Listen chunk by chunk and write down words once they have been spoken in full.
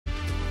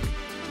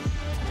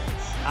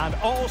And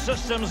all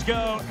systems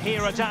go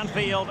here at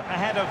Anfield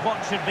ahead of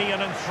what should be an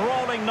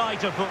enthralling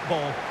night of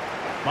football.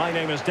 My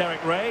name is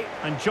Derek Ray,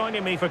 and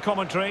joining me for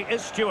commentary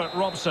is Stuart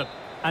Robson.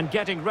 And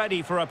getting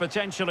ready for a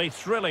potentially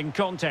thrilling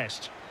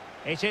contest.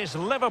 It is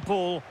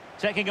Liverpool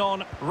taking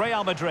on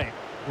Real Madrid.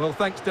 Well,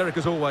 thanks, Derek,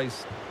 as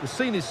always. The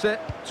scene is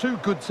set, two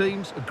good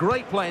teams, a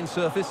great playing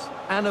surface,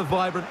 and a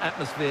vibrant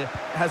atmosphere.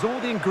 It has all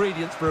the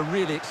ingredients for a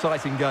really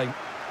exciting game.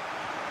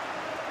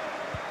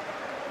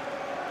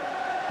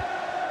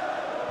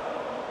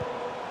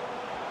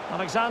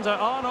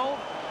 Alexander-Arnold.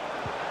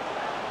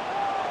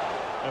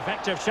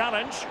 Effective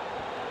challenge.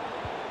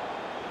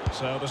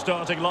 So the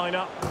starting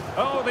lineup.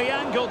 Oh, the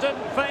angle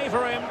didn't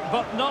favour him,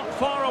 but not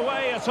far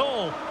away at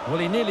all. Well,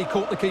 he nearly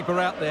caught the keeper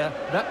out there.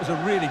 That was a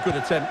really good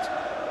attempt.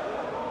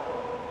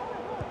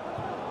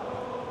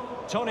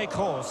 Toni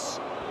Kroos.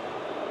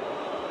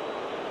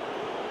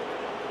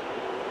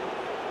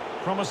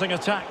 Promising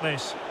attack,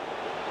 this.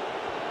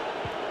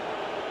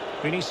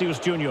 Vinicius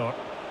Junior.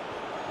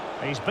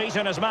 He's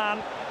beaten his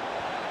man.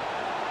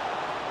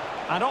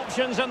 And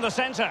options in the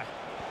centre.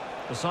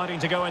 Deciding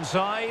to go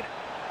inside.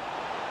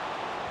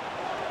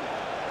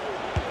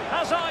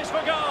 Has eyes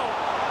for goal.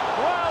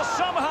 Well,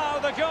 somehow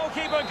the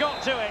goalkeeper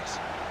got to it.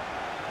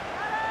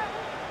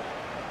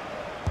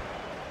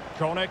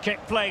 Corner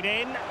kick played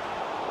in.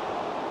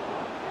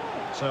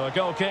 So a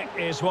goal kick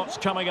is what's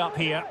coming up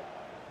here.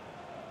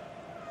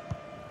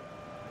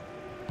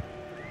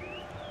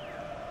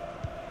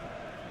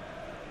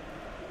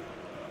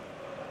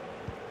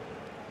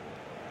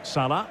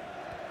 Salah.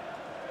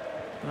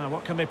 Now,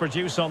 what can they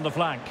produce on the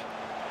flank?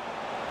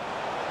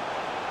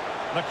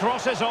 The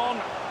cross is on.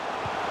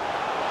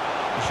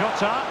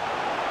 Jota.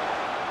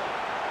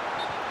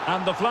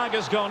 And the flag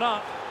has gone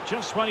up,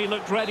 just when he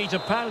looked ready to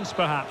pounce,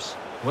 perhaps.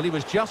 Well, he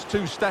was just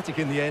too static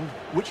in the end,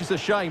 which is a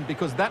shame,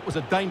 because that was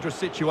a dangerous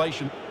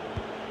situation.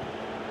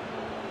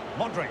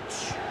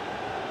 Modric.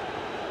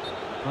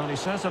 Well, he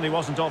certainly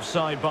wasn't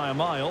offside by a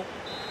mile.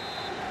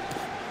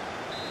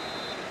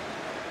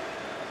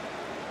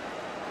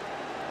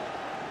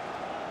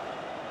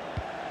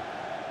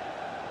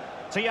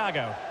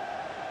 Thiago.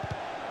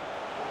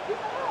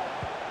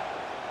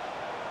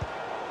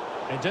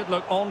 It did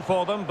look on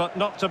for them, but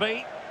not to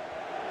be.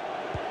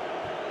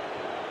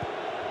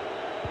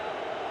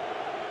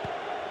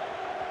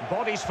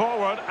 Bodies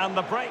forward, and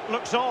the break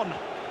looks on.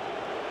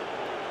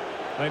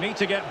 They need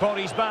to get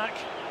bodies back.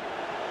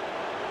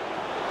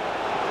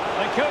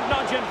 They could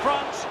nudge in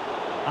front.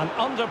 And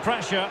under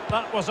pressure,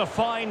 that was a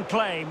fine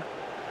claim.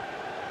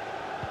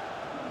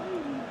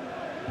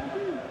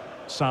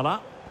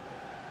 Salah.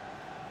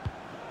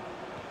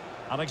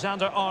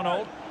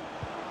 Alexander-Arnold.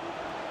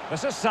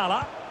 This is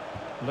Salah.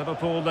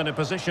 Liverpool in a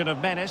position of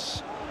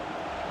menace.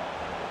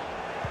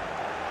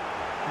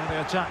 And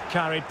the attack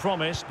carried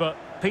promise, but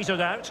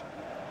petered out.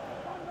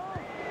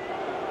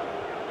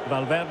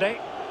 Valverde.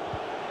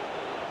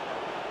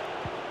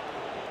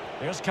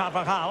 Here's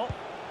Carvajal.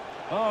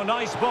 Oh,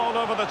 nice ball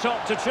over the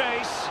top to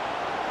chase.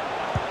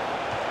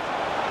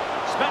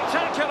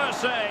 Spectacular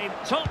save.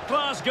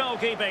 Top-class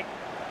goalkeeping.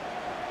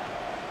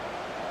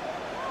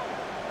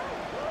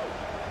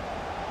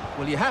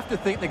 Well, you have to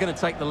think they're going to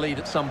take the lead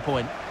at some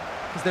point,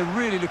 because they're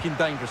really looking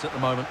dangerous at the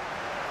moment.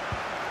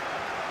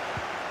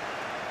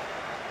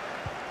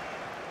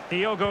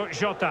 Diogo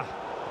Jota.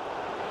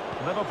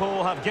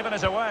 Liverpool have given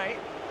it away.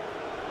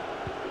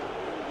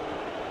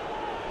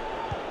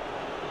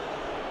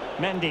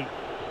 Mendy.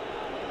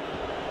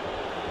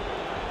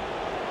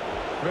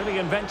 Really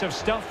inventive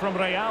stuff from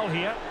Real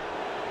here.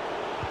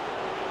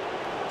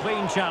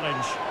 Clean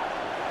challenge.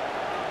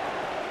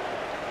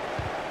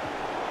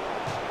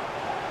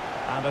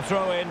 And a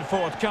throw-in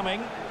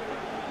forthcoming.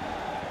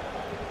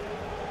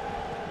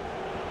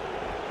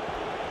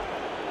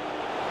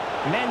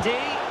 Mendy.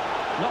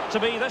 Not to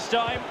be this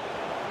time.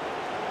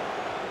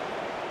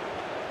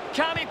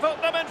 Can he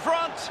put them in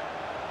front?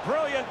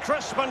 Brilliant,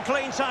 crisp and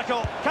clean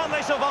tackle. Can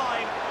they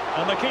survive?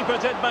 And the keeper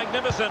did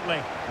magnificently.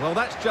 Well,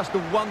 that's just a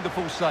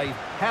wonderful save.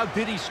 How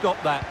did he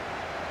stop that?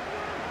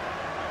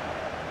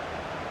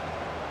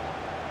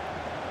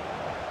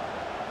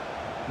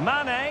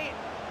 Mane.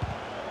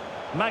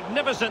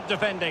 Magnificent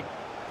defending.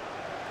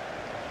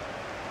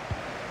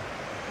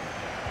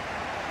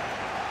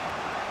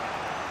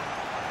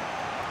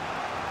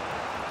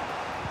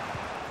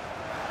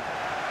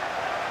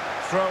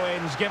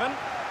 Throw-ins given.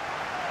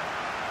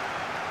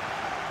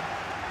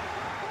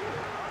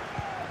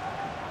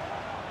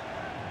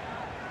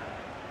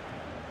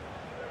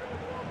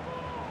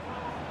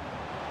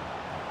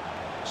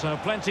 So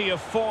plenty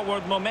of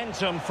forward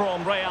momentum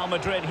from Real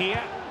Madrid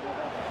here.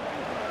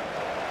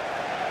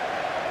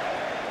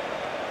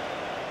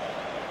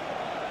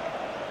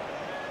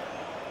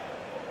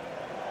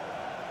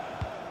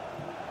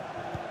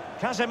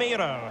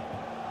 Casemiro.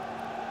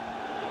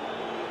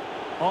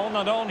 On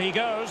and on he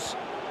goes.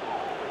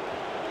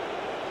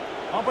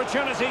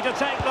 Opportunity to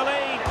take the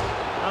lead.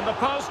 And the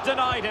post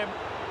denied him.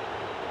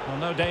 Well,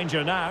 no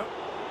danger now.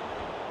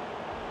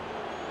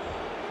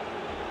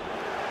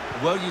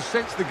 Well, you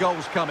sense the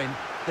goals coming.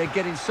 They're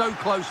getting so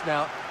close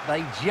now.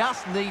 They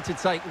just need to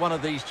take one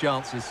of these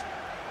chances.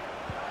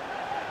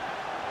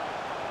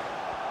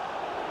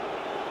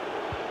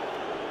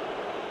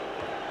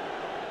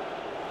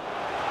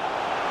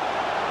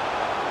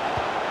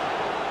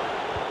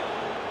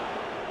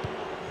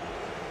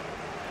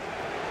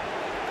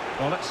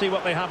 Well, let's see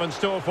what they have in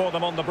store for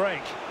them on the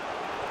break.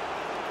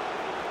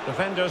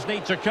 Defenders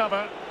need to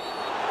cover.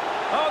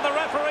 Oh, the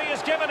referee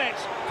has given it.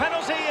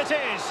 Penalty it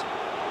is.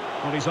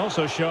 Well, he's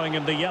also showing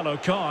him the yellow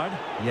card.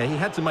 Yeah, he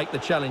had to make the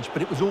challenge,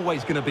 but it was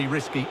always going to be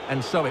risky,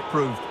 and so it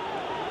proved.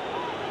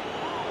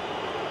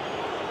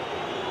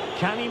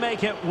 Can he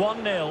make it 1-0?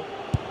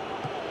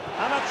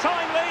 And a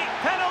timely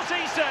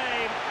penalty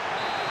save.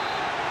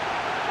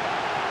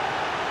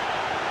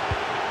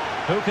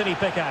 Who can he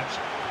pick out?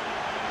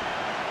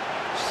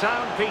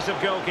 Sound piece of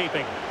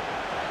goalkeeping.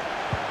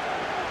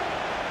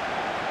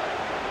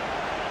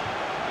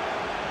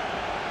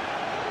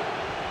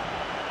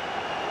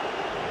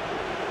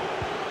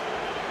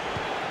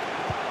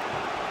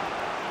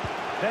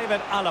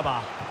 David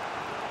Alaba.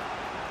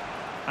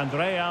 And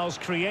Real's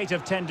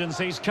creative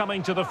tendencies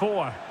coming to the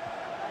fore.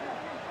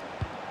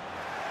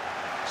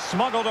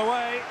 Smuggled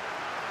away.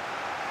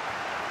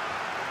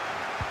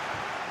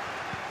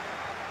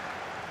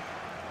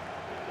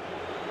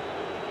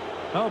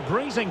 Oh,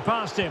 breezing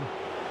past him.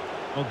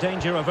 Well,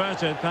 danger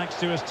averted thanks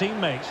to his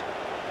teammate.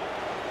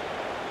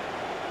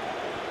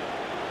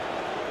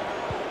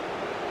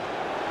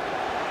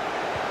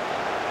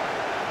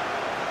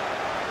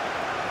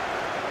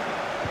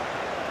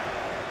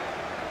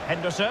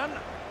 Henderson.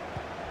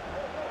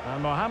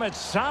 And Mohamed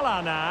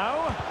Salah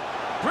now.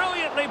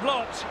 Brilliantly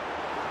blocked.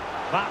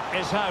 That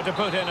is how to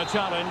put in a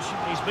challenge.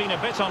 He's been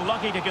a bit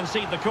unlucky to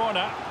concede the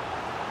corner.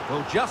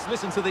 Well, just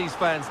listen to these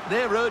fans.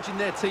 They're urging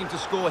their team to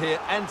score here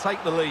and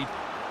take the lead.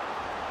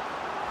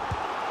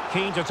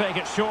 Keen to take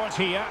it short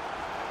here.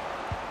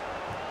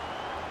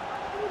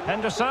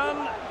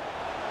 Henderson.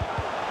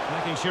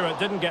 Making sure it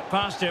didn't get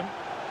past him.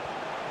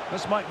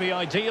 This might be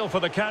ideal for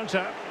the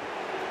counter.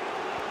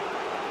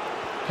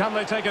 Can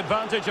they take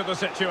advantage of the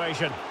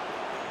situation?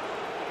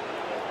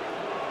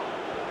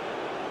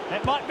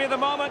 It might be the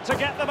moment to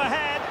get them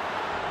ahead.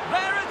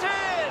 There it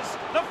is!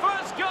 The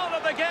first goal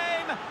of the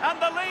game,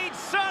 and the lead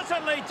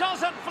certainly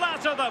doesn't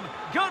flatter them.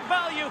 Good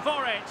value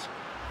for it.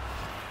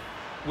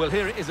 Well,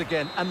 here it is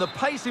again, and the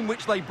pace in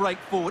which they break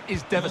forward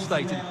is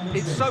devastating.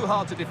 It's so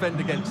hard to defend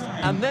against.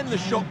 And then the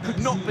shot could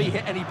not be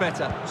hit any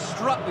better.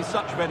 Struck with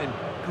such venom.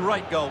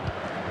 Great goal.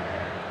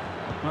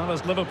 Well,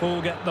 as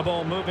Liverpool get the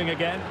ball moving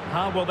again,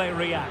 how will they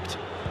react?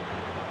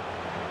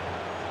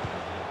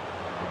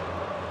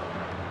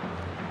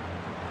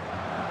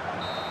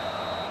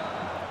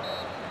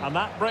 And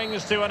that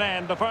brings to an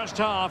end the first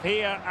half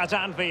here at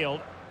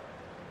Anfield.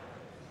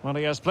 Well,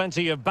 he has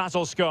plenty of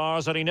battle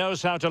scars and he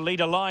knows how to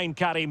lead a line,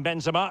 Karim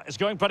Benzema. It's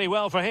going pretty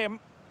well for him.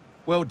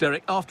 Well,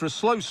 Derek, after a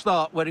slow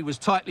start where he was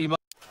tightly...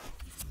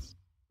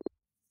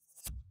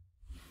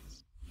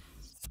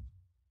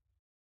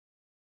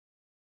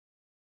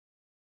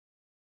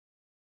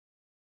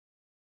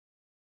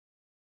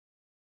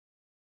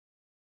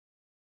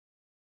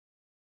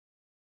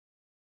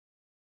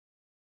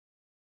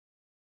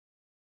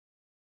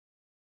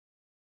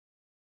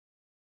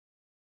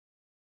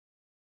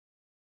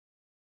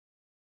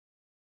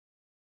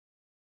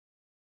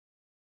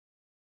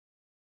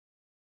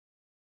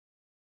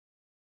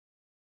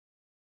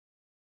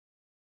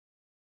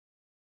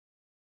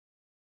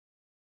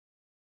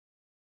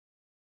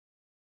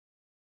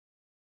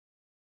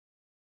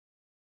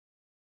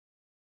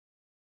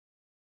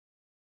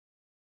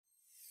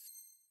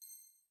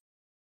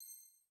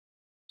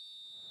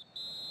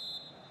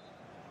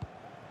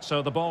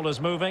 So the ball is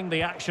moving,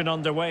 the action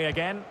underway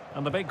again.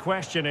 And the big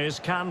question is,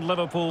 can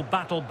Liverpool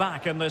battle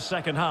back in this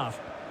second half?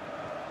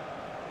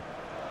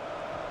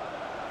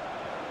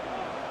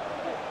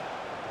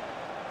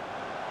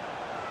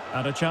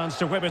 And a chance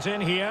to whip it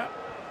in here.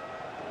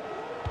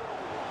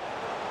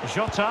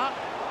 Jota.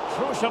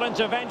 Crucial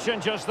intervention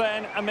just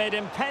then amid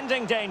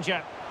impending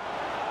danger.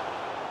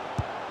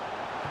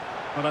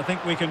 Well, I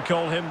think we can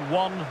call him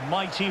one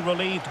mighty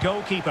relieved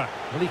goalkeeper.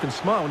 Well, he can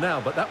smile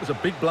now, but that was a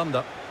big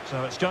blunder.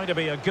 So it's going to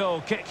be a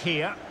goal kick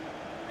here.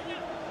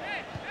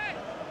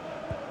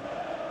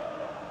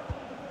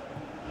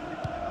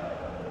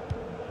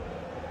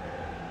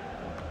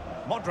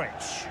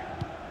 Modric.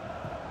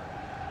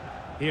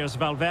 Here's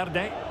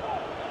Valverde.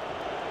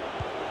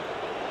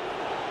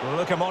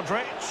 Luka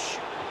Modric.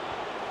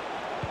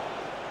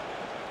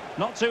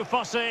 Not too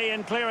fussy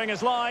in clearing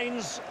his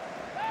lines.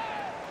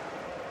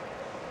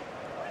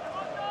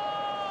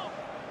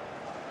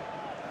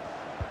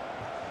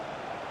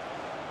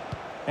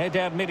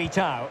 Eder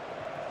Militao.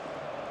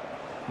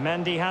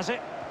 Mendy has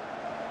it.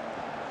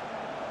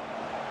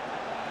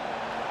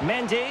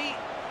 Mendy.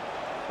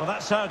 Well,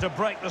 that's how to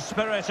break the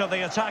spirit of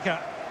the attacker.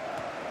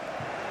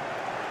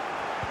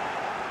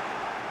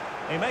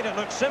 He made it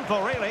look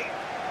simple, really.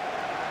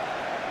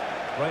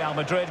 Real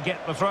Madrid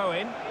get the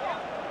throw-in.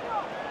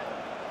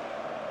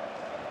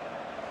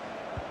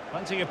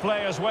 Plenty of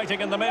players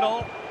waiting in the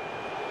middle.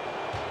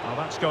 Well,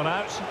 that's gone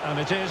out, and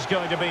it is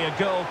going to be a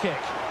goal kick.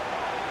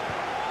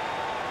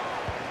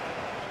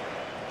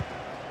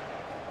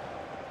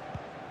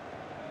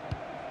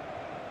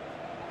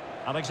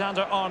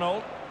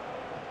 Alexander-Arnold.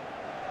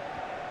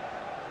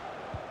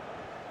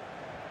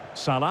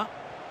 Salah.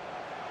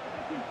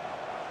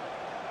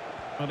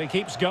 Well, he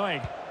keeps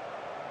going.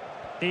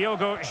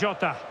 Diogo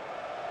Jota.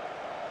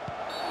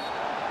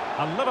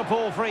 A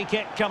Liverpool free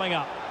kick coming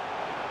up.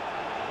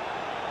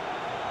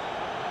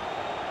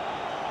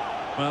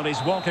 Well,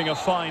 he's walking a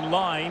fine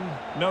line.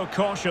 No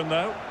caution,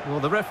 though. Well,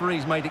 the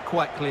referee's made it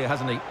quite clear,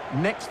 hasn't he?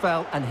 Next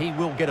foul, and he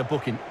will get a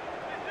booking.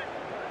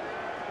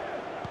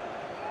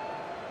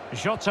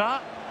 Jota.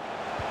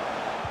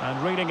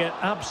 And reading it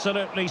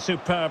absolutely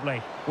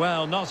superbly.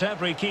 Well, not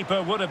every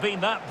keeper would have been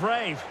that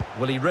brave.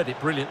 Well, he read it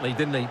brilliantly,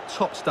 didn't he?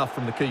 Top stuff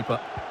from the keeper.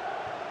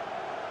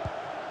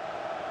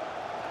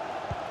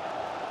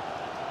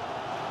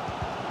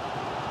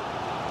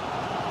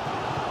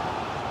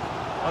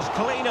 As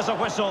clean as a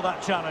whistle,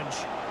 that challenge.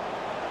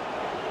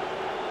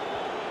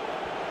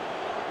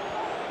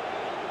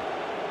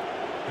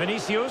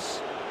 Vinicius.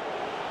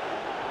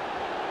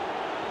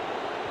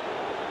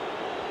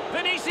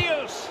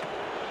 Vinicius!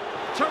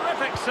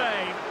 Terrific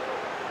save.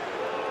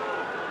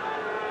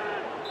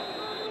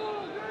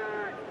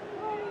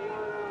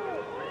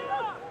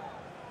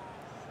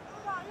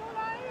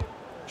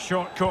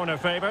 Short corner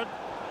favoured,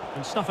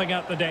 and snuffing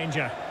out the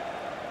danger.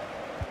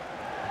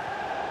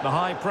 The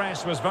high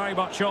press was very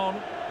much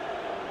on.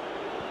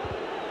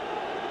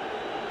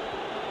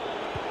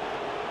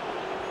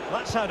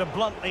 That's how to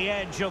blunt the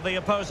edge of the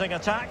opposing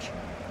attack.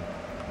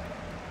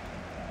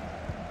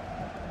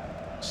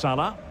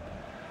 Salah.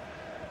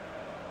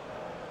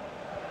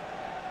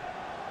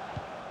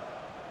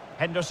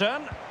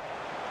 Henderson.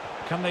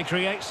 Can they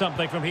create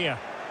something from here?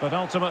 But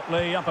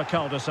ultimately up a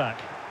cul-de-sac.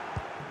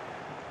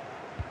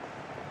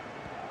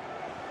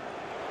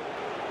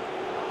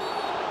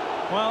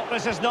 Well,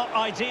 this is not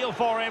ideal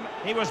for him.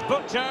 He was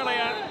booked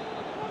earlier.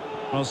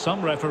 Well,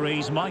 some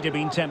referees might have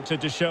been tempted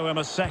to show him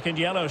a second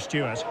yellow,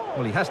 Stuart.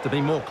 Well, he has to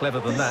be more clever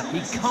than that.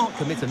 He can't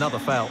commit another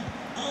foul.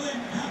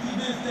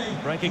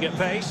 Breaking at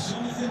pace.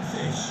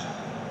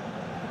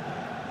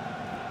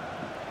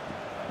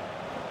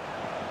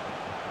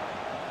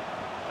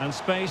 And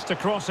space to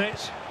cross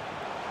it.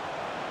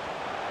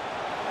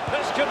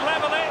 This could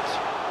level it.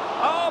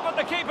 Oh, but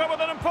the keeper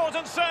with an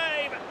important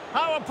save.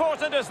 How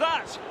important is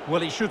that?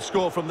 Well, he should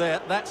score from there.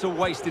 That's a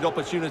wasted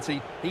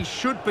opportunity. He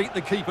should beat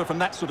the keeper from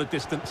that sort of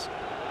distance.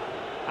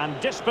 And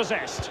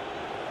dispossessed.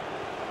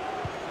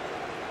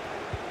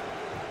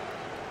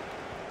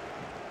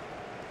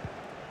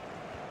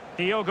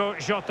 Diogo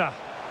Jota.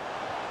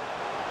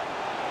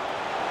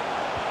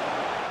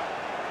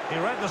 He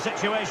read the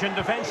situation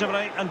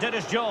defensively and did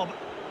his job.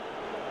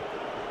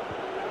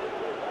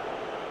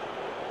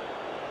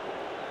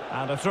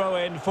 And a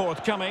throw-in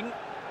forthcoming.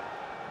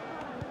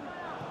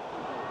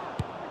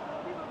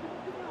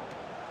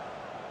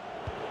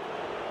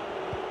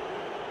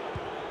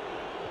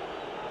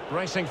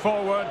 Racing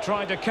forward,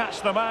 trying to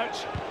catch them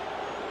out.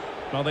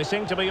 Well, they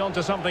seem to be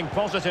onto something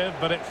positive,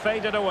 but it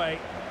faded away.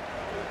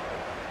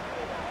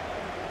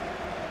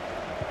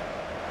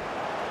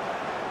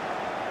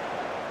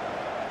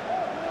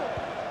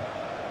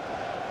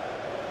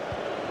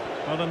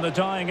 Well, in the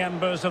dying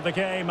embers of the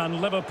game,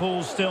 and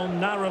Liverpool still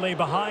narrowly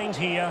behind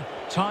here.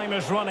 Time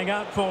is running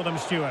out for them,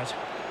 Stuart.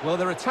 Well,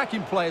 their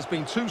attacking play has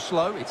been too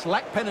slow, it's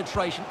lacked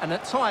penetration, and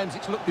at times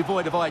it's looked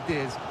devoid of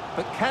ideas.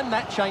 But can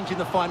that change in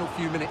the final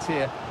few minutes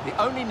here? It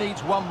only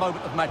needs one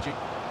moment of magic.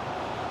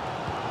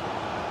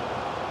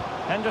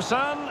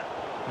 Henderson,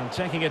 and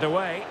taking it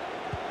away.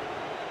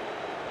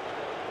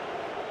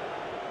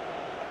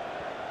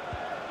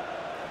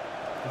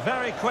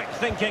 Very quick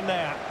thinking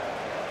there.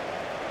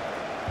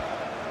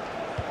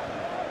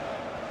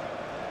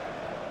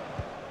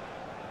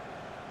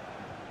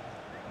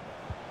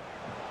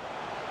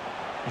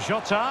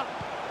 Jota,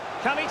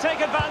 can he take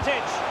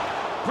advantage?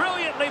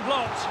 Brilliantly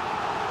blocked.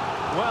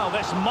 Well,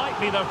 this might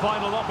be their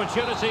final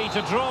opportunity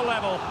to draw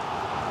level.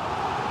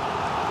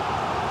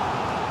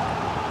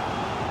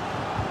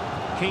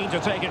 Keen to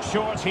take it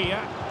short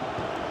here.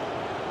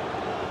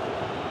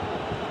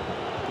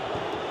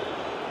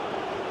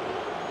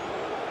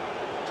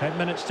 Ten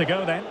minutes to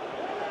go then.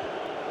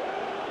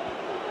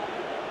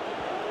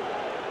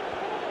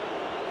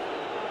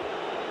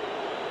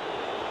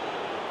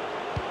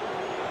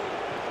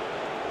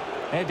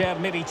 Eder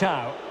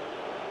Militao.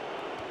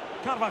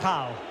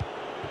 Carvajal.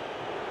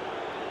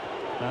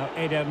 Now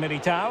Eder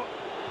Militao.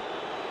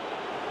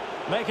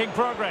 Making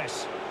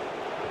progress.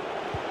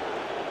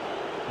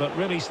 But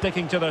really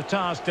sticking to their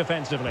task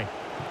defensively.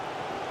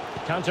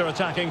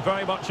 Counter-attacking,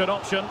 very much an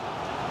option.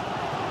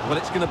 Well,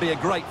 it's going to be a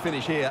great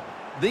finish here.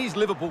 These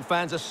Liverpool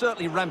fans are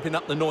certainly ramping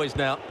up the noise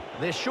now.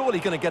 They're surely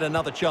going to get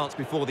another chance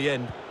before the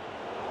end.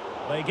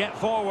 They get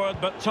forward,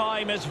 but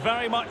time is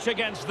very much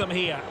against them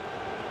here.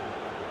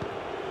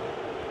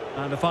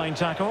 And a fine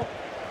tackle.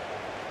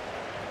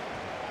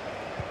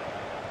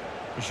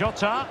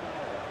 Jota.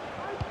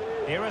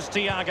 Here is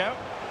Thiago.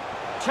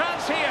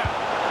 Chance here.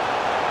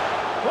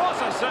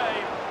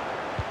 save.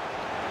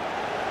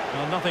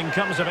 Well, nothing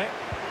comes of it.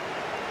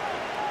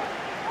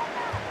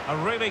 A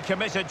really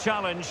committed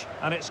challenge,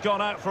 and it's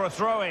gone out for a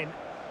throw-in.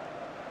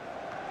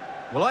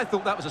 Well, I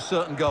thought that was a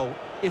certain goal.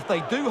 If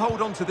they do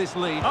hold on to this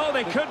lead... Oh,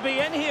 they could be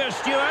in here,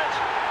 Stuart.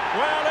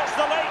 Well, it's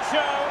the late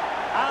show,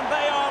 and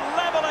they are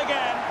level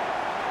again.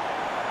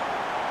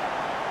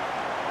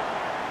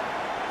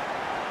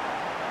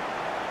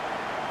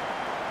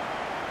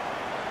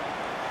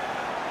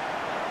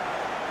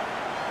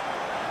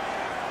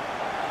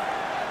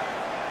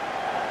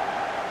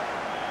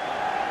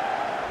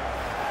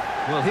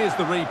 Well, here's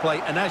the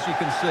replay, and as you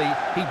can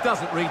see, he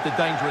doesn't read the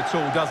danger at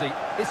all, does he?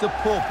 It's a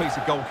poor piece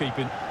of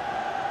goalkeeping.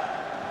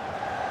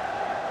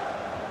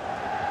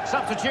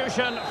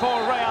 Substitution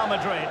for Real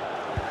Madrid.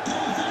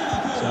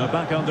 So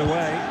back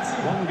underway.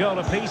 One goal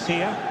apiece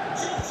here.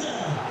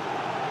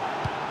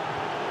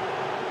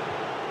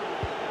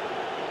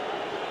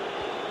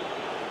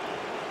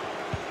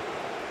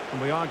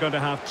 And we are going to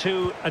have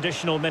 2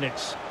 additional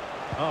minutes.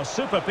 Oh,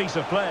 super piece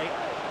of play.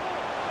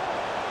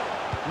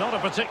 Not a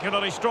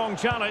particularly strong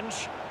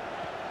challenge.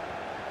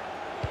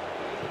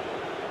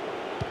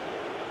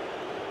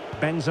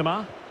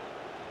 Benzema.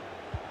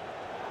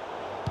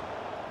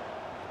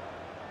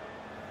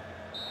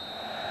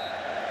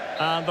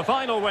 And the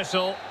final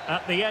whistle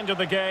at the end of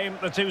the game.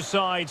 The two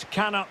sides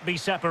cannot be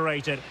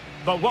separated.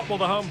 But what will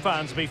the home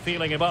fans be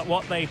feeling about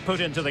what they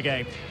put into the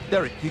game?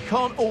 Derek, you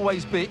can't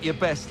always be at your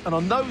best, and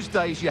on those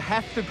days you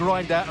have to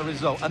grind out a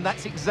result, and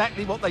that's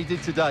exactly what they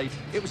did today.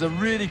 It was a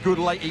really good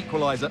late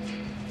equaliser.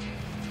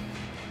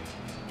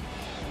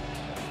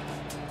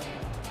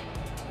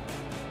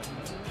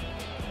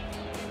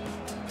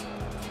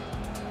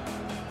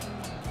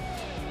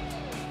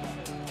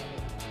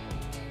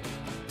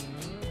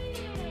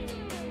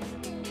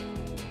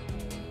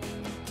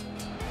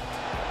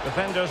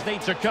 Defenders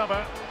need to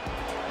cover.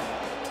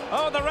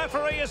 Oh, the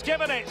referee has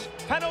given it.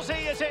 Penalty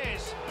it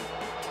is.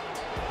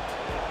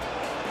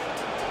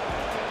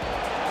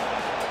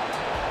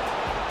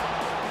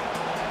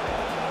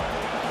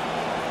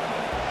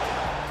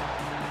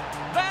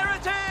 There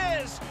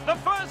it is! The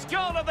first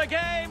goal of the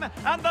game,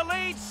 and the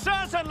lead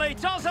certainly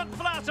doesn't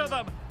flatter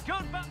them.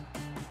 Good.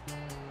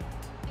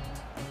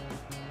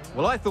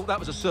 Well, I thought that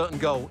was a certain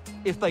goal.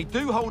 If they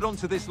do hold on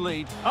to this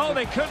lead... Oh,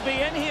 they could be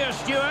in here,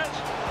 Stuart.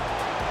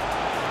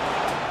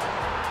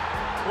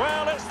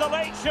 Well, it's the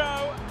late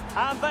show,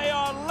 and they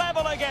are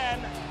level again.